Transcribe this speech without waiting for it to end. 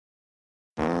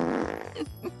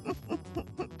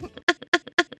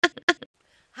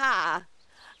Hi,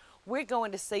 we're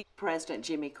going to see President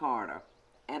Jimmy Carter.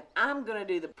 And I'm going to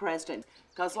do the president,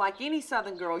 because like any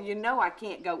Southern girl, you know I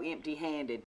can't go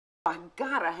empty-handed. I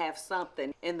gotta have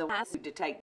something in the house to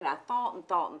take. I thought and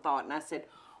thought and thought, and I said,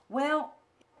 well,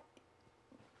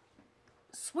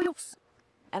 sweeps.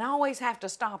 And I always have to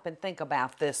stop and think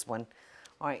about this one.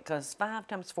 All right, because 5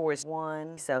 times 4 is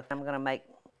 1, so I'm going to make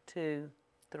 2,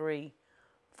 3,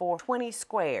 4, 20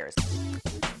 squares.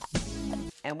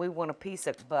 And we want a piece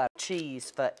of butter,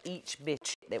 cheese for each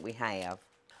bit that we have.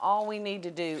 All we need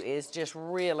to do is just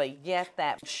really get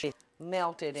that shit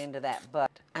melted into that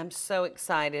butter. I'm so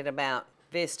excited about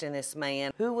visiting this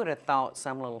man. Who would have thought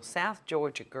some little South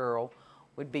Georgia girl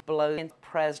would be blowing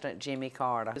President Jimmy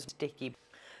Carter? Sticky.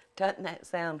 Doesn't that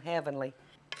sound heavenly?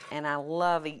 And I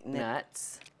love eating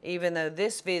nuts. Even though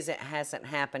this visit hasn't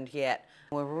happened yet,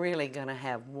 we're really gonna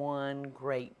have one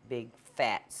great big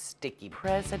fat sticky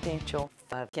presidential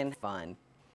fucking fun.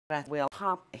 I will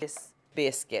pop his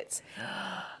biscuits.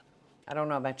 I don't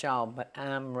know about y'all, but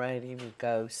I'm ready to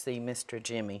go see Mr.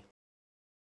 Jimmy.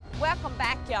 Welcome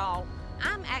back, y'all.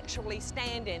 I'm actually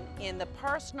standing in the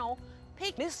personal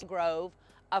picnic grove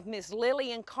of Miss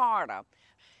Lillian Carter.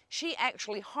 She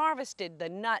actually harvested the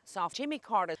nuts off Jimmy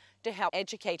Carter to help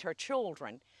educate her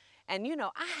children. And you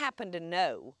know, I happen to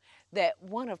know that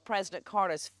one of President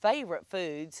Carter's favorite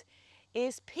foods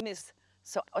is peanuts.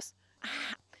 So,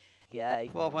 yay.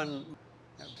 Well, when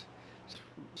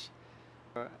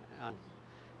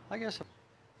I guess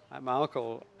my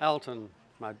uncle Alton,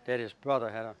 my daddy's brother,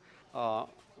 had a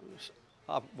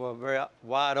very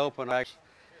wide open eyes.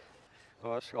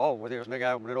 Oh, well, there's a big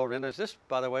guy went over in. This,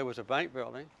 by the way, was a bank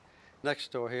building.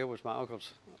 Next door here was my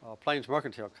uncle's Plains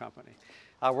Mercantile Company.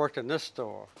 I worked in this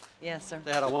store. Yes, sir.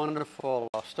 They had a wonderful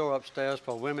store upstairs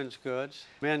for women's goods.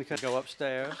 Men could go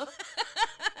upstairs.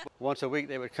 Once a week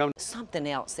they would come. Something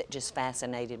else that just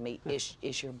fascinated me is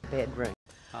your bedroom.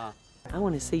 I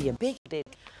want to see your big dick.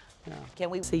 Yeah.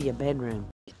 Can we see your bedroom?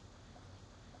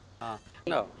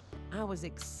 No. I was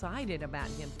excited about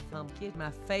him. Kid,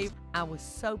 my favorite. I was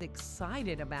so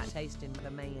excited about tasting the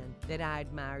man that I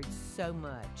admired so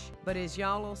much. But as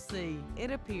y'all will see,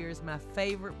 it appears my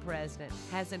favorite president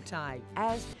hasn't typed.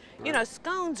 As you know,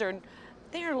 scones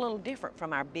they're a little different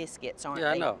from our biscuits, aren't they?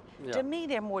 Yeah, I know. Yeah. To me,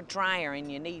 they're more drier,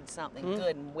 and you need something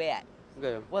good and wet.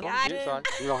 Yeah. Well, That's right.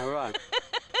 You're right.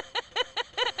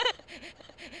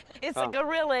 It's a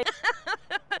gorilla.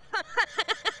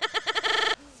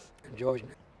 George.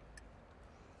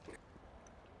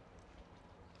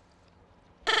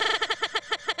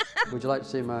 Would you like to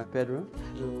see my bedroom?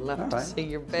 Love to see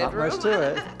your bedroom. Not much to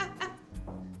it.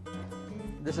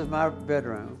 This is my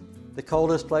bedroom, the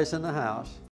coldest place in the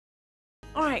house.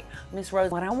 All right, Miss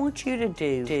Rose, what I want you to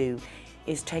do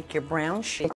is take your brown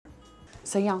sugar,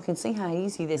 so y'all can see how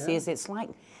easy this is. It's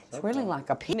really like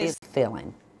a penis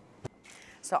filling.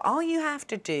 So all you have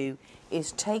to do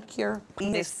is take your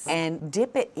penis and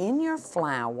dip it in your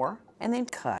flour, and then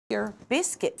cut your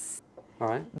biscuits. All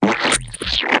right.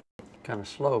 Kind of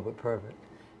slow, but perfect.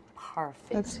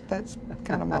 Perfect. That's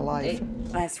kind of my life.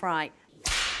 That's right.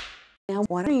 Now,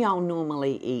 what do y'all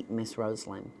normally eat, Miss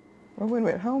Rosalind? Well, when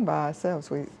we're at home by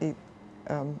ourselves, we eat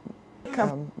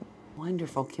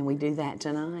Wonderful. Can we do that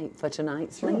tonight, for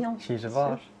tonight's meal? She's a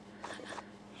boss.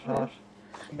 Sure.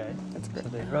 Okay. That's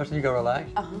good. So, Rosie, you go relax.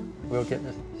 We'll get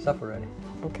this supper ready.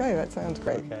 Okay, that sounds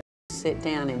great. Okay. Sit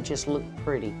down and just look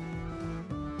pretty.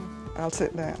 I'll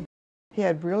sit down. He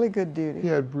had really good duty.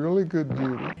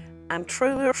 I'm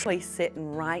truly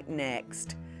sitting right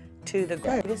next to the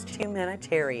greatest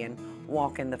humanitarian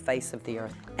walking the face of the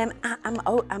earth. And I'm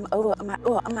over. But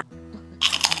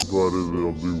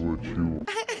it'll do what you want.